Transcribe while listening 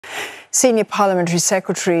Senior Parliamentary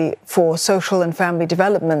Secretary for Social and Family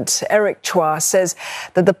Development, Chua, says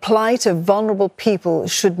that the plight of vulnerable people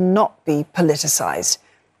should not be politicised.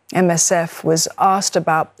 MSF was asked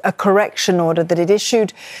about a correction order that it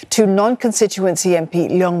issued to Non-Constituency MP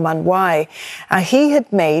Leong. He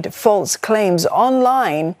had made false claims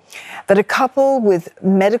online that a couple with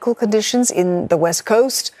medical conditions in the West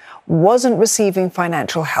Coast wasn't receiving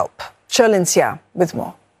financial help. Sherlyn Seah with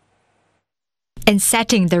more. In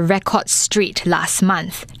setting the record straight last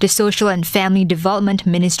month, the Social and Family Development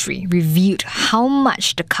Ministry reviewed how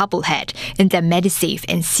much the couple had in their MediSave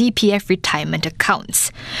and CPF retirement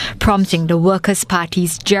accounts, prompting the Workers'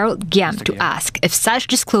 Party's Gerald Giam to ask if such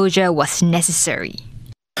disclosure was necessary.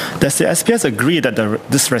 Does the SPS agree that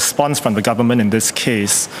this response from the government in this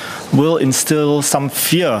case will instill some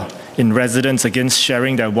fear in residents against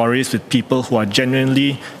sharing their worries with people who are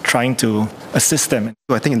genuinely trying to assist them?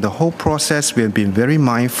 I think in the whole process, we have been very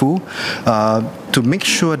mindful to make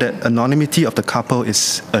sure that anonymity of the couple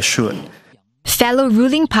is assured. Fellow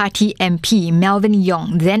ruling party MP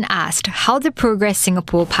Leong then asked how the Progress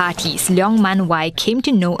Singapore Party's Leong came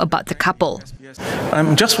to know about the couple.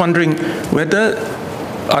 I'm just wondering whether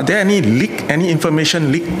are there any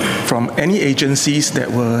information leaked from any agencies that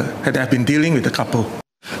have been dealing with the couple?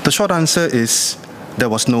 The short answer is there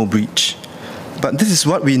was no breach. But this is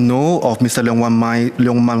what we know of Mr.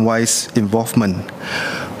 Leong Man Wai's involvement.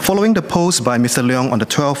 Following the post by Mr. Leong on the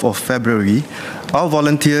 12th of February, our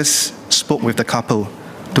volunteers spoke with the couple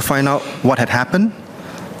to find out what had happened,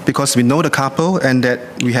 because we know the couple and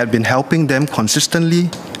that we had been helping them consistently.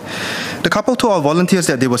 The couple told our volunteers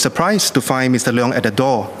that they were surprised to find Mr. Leong at the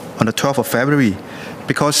door on the 12th of February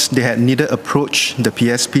because they had neither approached the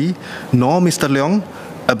PSP nor Mr. Leong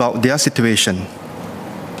about their situation.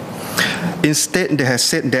 Instead, they had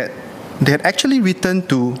said that they had actually written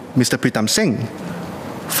to Mr. Pritam Singh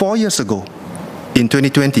 4 years ago, in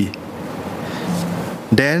 2020.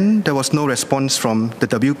 Then there was no response from the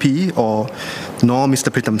WP nor Mr.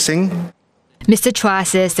 Pritam Singh. Mr. Chua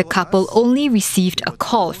says the couple only received a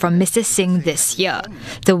call from Mr. Singh this year.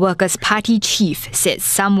 The Workers' Party chief said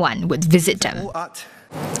someone would visit them.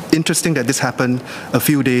 Interesting that this happened a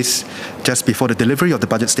few days just before the delivery of the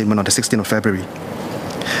budget statement on the 16th of February.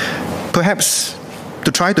 Perhaps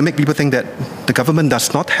to try to make people think that the government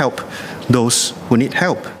does not help those who need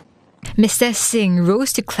help. Mr. Singh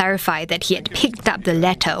rose to clarify that he had picked up the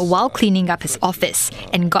letter while cleaning up his office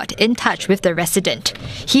and got in touch with the resident.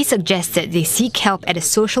 He suggested they seek help at a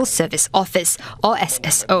social service office or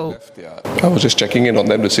SSO. I was just checking in on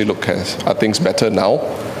them to say, look, are things better now?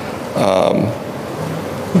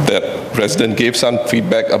 That resident gave some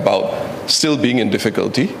feedback about still being in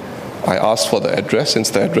difficulty. I asked for the address, since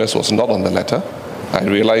the address was not on the letter. I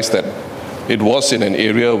realized that it was in an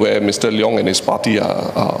area where Mr. Leong and his party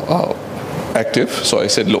are active. So I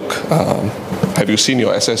said, look, have you seen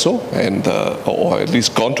your SSO? And or at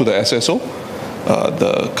least gone to the SSO?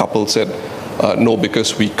 The couple said, no,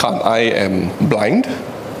 because we can't. I am blind.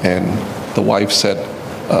 And the wife said,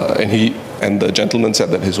 and the gentleman said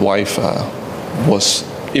that his wife was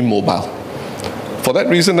immobile. For that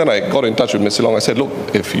reason, then I got in touch with Mr. Leong. I said,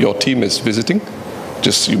 look, if your team is visiting,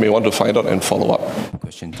 you may want to find out and follow up.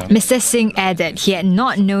 Mr. Singh added he had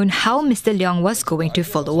not known how Mr. Leong was going to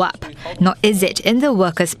follow up, nor is it in the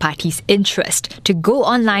Workers' Party's interest to go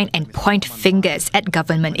online and point fingers at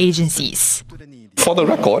government agencies. For the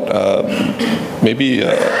record, maybe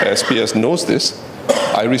SPS knows this,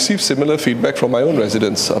 I received similar feedback from my own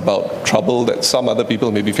residents about trouble that some other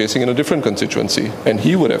people may be facing in a different constituency, and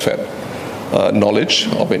he would have had knowledge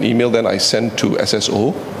of an email then I sent to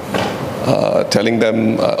SSO, telling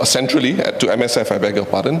them centrally to MSF, I beg your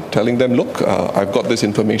pardon, telling them, look, I've got this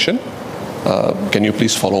information. Can you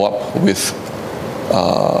please follow up with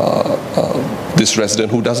this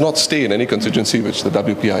resident who does not stay in any constituency which the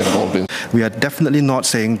WP are involved in? We are definitely not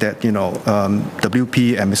saying that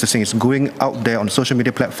WP and Mr. Singh is going out there on social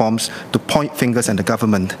media platforms to point fingers at the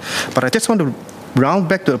government. But I just want to round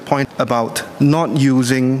back to the point about not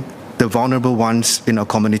using the vulnerable ones in our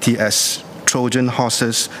community as Trojan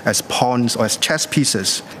horses, as pawns or as chess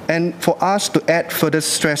pieces. And for us to add further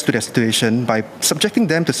stress to their situation by subjecting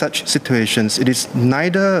them to such situations, it is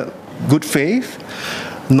neither good faith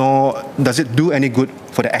nor does it do any good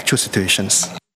for the actual situations.